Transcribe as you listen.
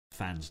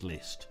fans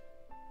list.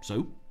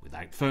 So,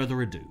 without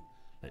further ado,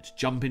 let's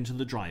jump into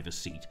the driver's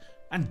seat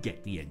and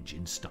get the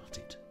engine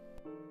started.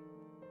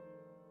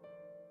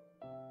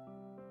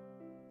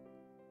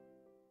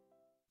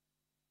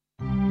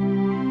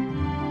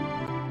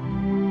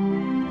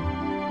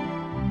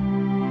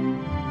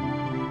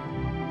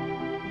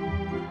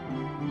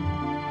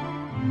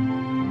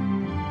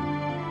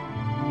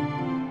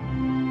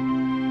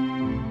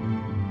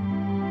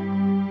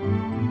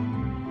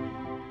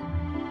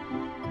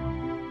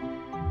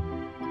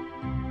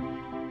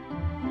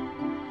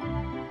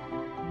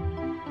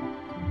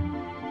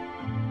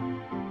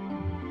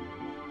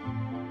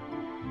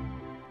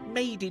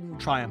 Made in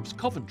Triumph's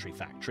Coventry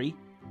factory,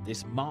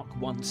 this Mark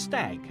I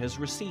Stag has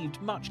received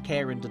much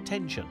care and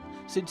attention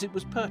since it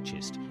was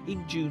purchased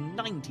in June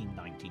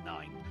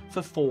 1999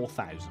 for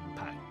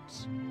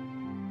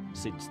 £4,000.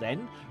 Since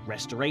then,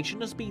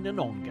 restoration has been an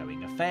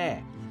ongoing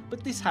affair,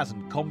 but this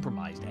hasn't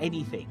compromised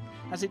anything,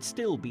 as it's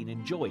still been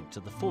enjoyed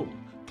to the full,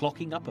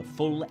 clocking up a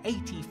full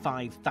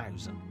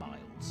 85,000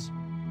 miles.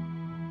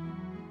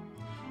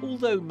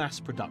 Although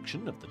mass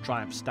production of the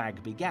Triumph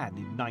Stag began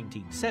in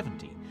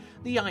 1970,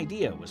 the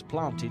idea was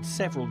planted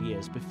several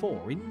years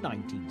before in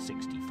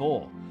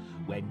 1964,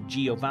 when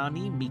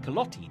Giovanni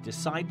Michelotti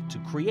decided to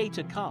create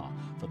a car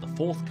for the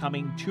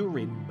forthcoming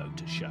Turin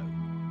Motor Show.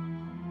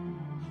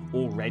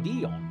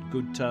 Already on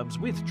good terms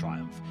with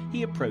Triumph,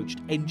 he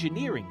approached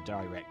engineering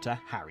director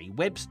Harry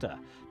Webster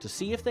to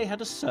see if they had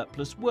a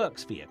surplus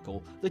works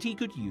vehicle that he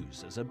could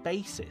use as a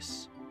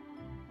basis.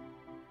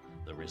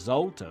 The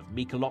result of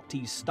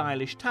Michelotti's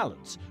stylish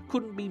talents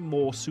couldn't be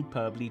more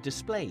superbly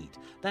displayed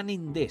than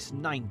in this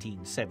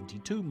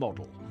 1972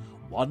 model,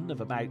 one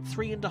of about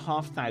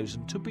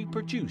 3,500 to be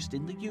produced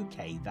in the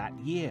UK that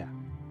year.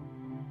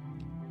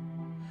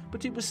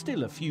 But it was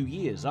still a few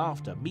years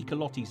after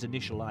Michelotti's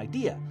initial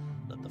idea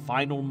that the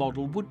final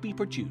model would be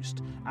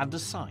produced and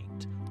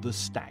assigned the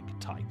Stag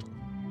title.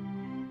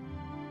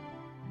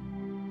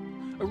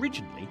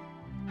 Originally,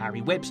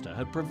 Harry Webster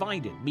had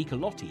provided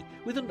Michelotti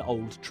with an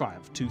old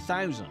Triumph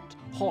 2000,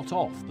 hot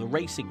off the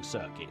racing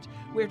circuit,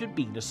 where it had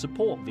been a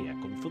support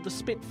vehicle for the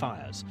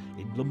Spitfires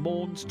in Le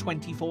Mans'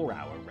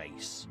 24-hour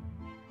race.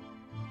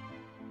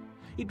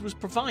 It was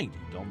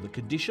provided on the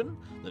condition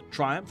that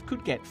Triumph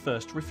could get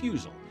first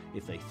refusal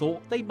if they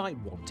thought they might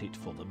want it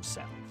for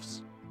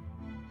themselves.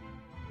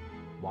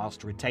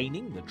 Whilst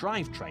retaining the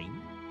drivetrain,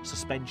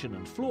 suspension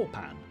and floor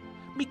pan,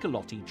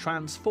 Michelotti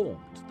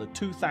transformed the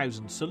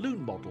 2000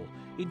 saloon model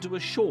into a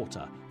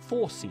shorter,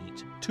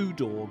 4-seat,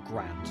 2-door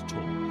Grand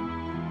Tour.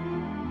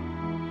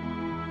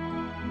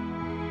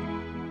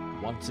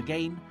 Once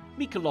again,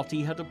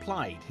 Michelotti had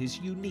applied his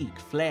unique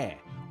flair,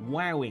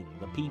 wowing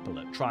the people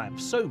at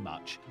Triumph so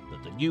much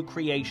that the new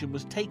creation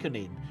was taken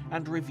in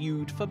and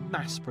reviewed for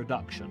mass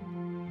production.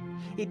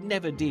 It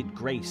never did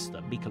grace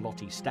the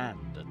Michelotti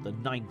stand at the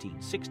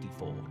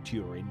 1964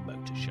 Turin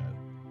Motor Show.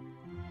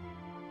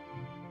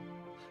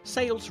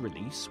 Sales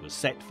release was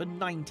set for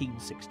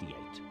 1968,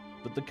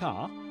 but the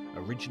car,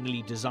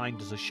 originally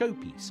designed as a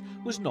showpiece,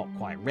 was not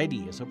quite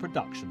ready as a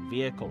production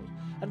vehicle,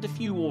 and a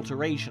few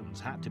alterations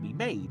had to be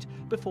made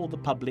before the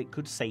public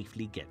could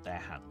safely get their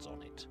hands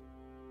on it.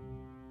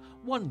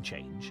 One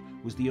change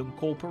was the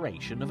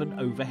incorporation of an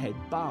overhead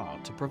bar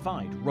to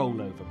provide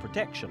rollover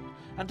protection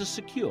and a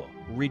secure,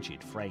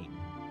 rigid frame.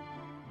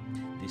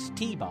 This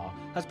T-bar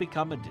has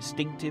become a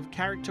distinctive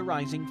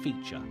characterizing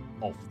feature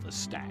of the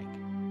Stag.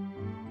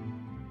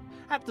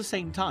 At the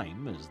same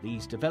time as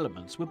these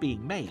developments were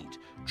being made,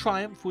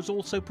 Triumph was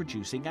also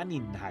producing an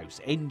in-house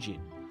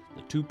engine,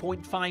 the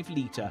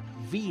 2.5-litre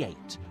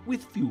V8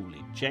 with fuel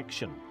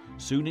injection,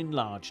 soon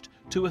enlarged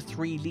to a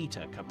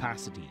 3-litre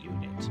capacity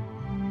unit.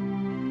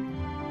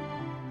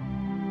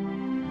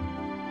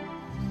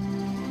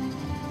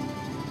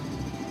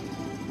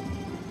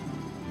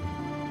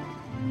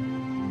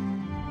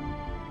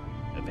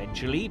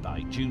 Eventually,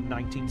 by June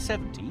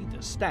 1970,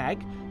 the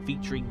Stag,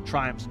 featuring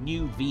Triumph's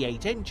new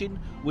V8 engine,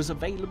 was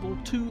available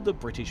to the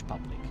British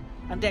public,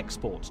 and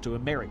exports to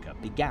America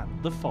began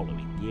the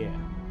following year.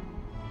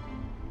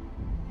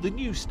 The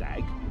new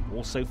Stag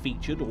also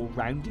featured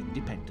all-round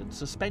independent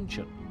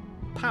suspension,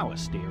 power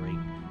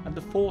steering, and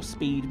a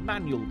 4-speed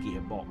manual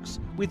gearbox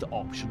with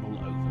optional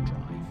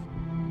overdrive.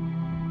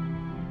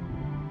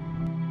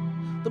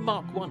 The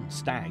Mark I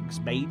Stags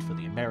made for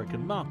the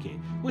American market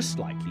were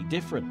slightly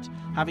different,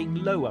 having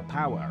lower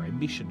power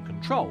emission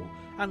control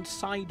and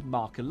side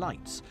marker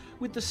lights,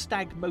 with the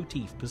Stag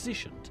motif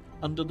positioned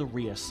under the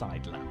rear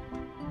side lamp.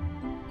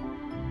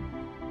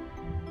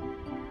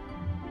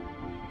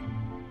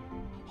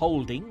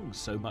 Holding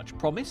so much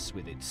promise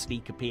with its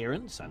sleek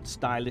appearance and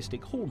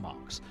stylistic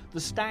hallmarks, the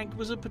Stag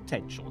was a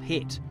potential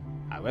hit.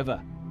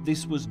 However,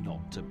 this was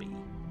not to be.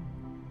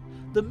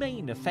 The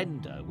main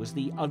offender was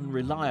the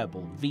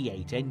unreliable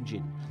V8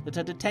 engine that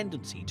had a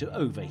tendency to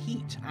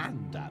overheat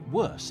and, at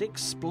worst,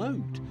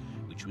 explode,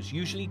 which was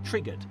usually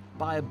triggered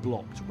by a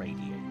blocked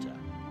radiator.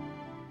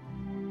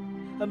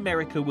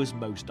 America was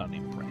most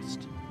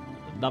unimpressed.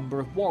 The number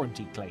of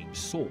warranty claims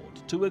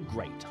soared to a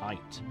great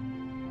height.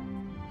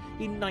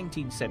 In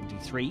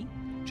 1973,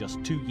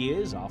 just 2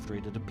 years after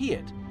it had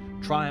appeared,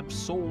 Triumph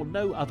saw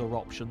no other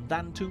option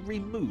than to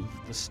remove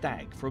the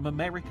Stag from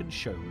American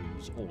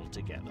showrooms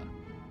altogether.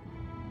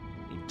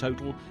 In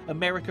total,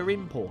 America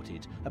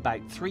imported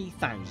about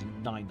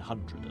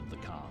 3,900 of the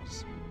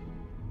cars.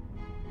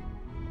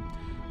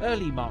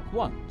 Early Mark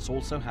I's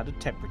also had a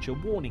temperature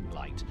warning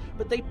light,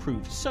 but they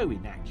proved so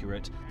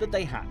inaccurate that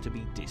they had to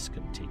be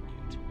discontinued.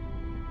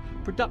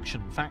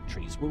 Production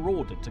factories were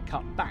ordered to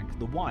cut back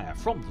the wire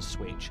from the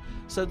switch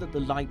so that the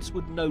lights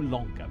would no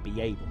longer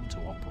be able to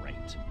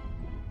operate.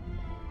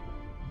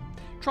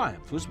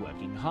 Triumph was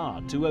working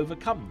hard to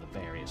overcome the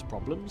various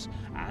problems,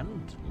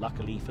 and,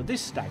 luckily for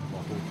this Stag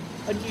model,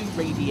 a new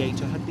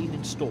radiator had been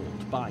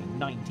installed by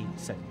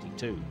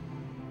 1972.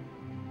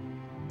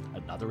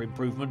 Another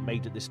improvement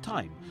made at this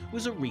time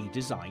was a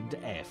redesigned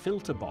air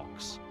filter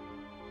box.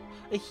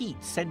 A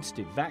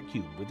heat-sensitive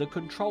vacuum with a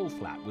control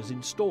flap was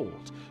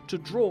installed to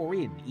draw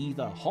in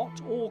either hot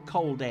or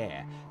cold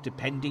air,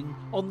 depending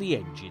on the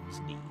engine's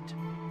need.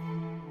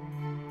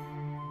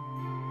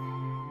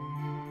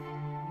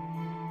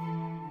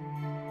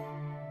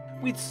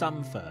 With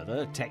some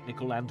further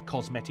technical and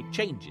cosmetic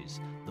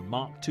changes, the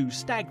Mark II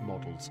Stag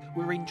models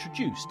were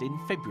introduced in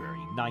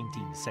February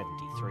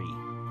 1973.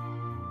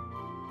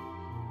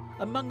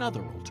 Among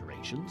other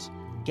alterations,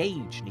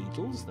 gauge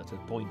needles that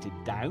had pointed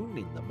down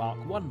in the Mark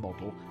I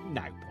model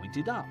now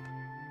pointed up.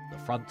 The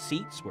front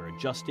seats were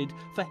adjusted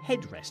for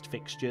headrest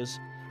fixtures,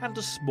 and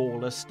a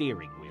smaller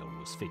steering wheel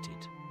was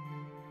fitted.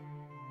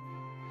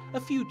 A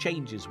few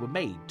changes were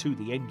made to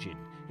the engine,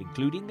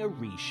 including a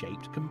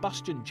reshaped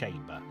combustion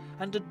chamber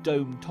and a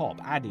dome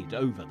top added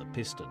over the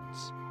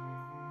pistons.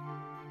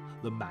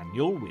 The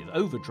manual with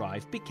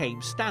overdrive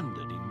became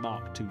standard in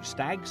Mark II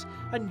Stags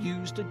and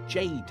used a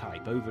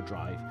J-type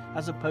overdrive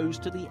as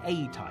opposed to the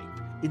A-type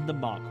in the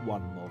Mark I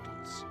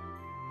models.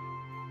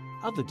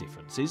 Other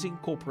differences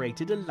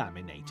incorporated a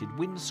laminated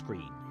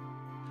windscreen,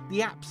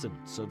 the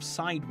absence of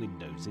side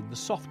windows in the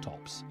soft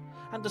tops,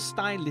 and a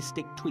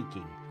stylistic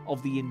tweaking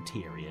of the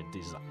interior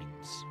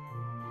designs.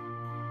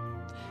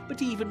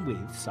 But even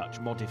with such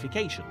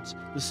modifications,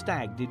 the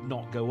Stag did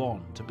not go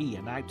on to be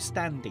an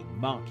outstanding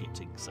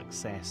marketing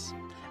success.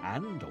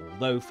 And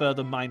although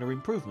further minor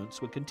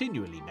improvements were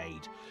continually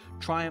made,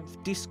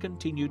 Triumph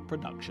discontinued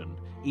production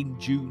in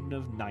June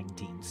of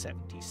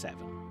 1977.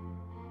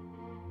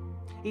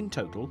 In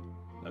total,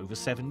 over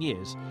 7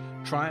 years,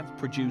 Triumph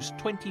produced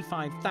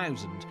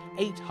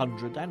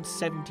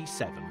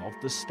 25,877 of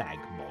the Stag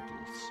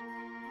models.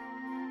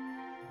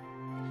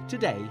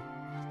 Today,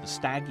 the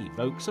Stag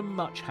evokes a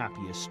much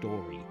happier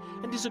story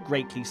and is a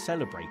greatly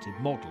celebrated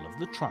model of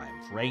the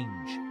Triumph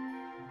range.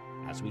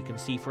 As we can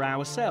see for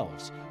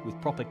ourselves,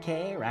 with proper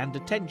care and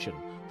attention,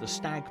 the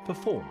Stag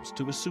performs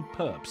to a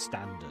superb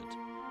standard.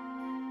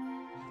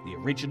 The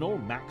original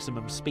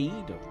maximum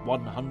speed of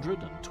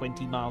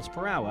 120 miles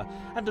per hour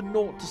and a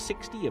 0 to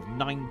 60 of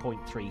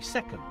 9.3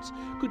 seconds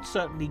could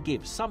certainly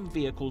give some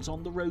vehicles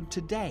on the road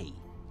today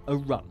a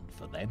run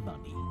for their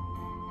money.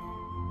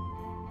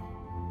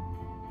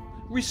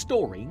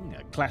 Restoring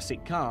a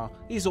classic car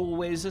is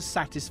always a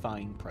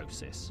satisfying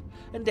process,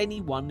 and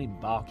anyone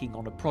embarking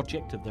on a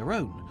project of their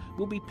own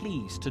will be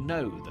pleased to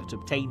know that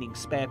obtaining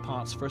spare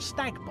parts for a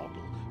Stag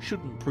model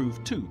shouldn't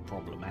prove too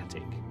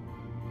problematic.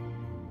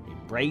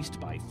 Embraced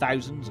by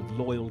thousands of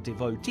loyal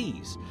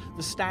devotees,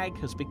 the Stag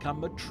has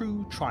become a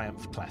true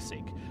Triumph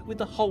classic,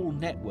 with a whole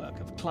network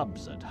of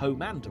clubs at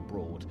home and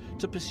abroad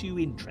to pursue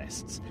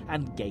interests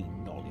and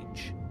gain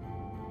knowledge.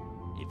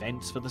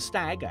 Events for the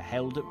Stag are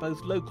held at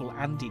both local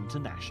and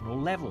international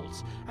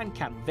levels and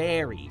can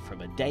vary from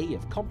a day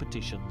of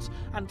competitions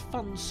and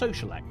fun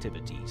social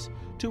activities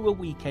to a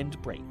weekend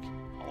break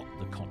on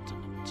the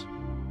continent.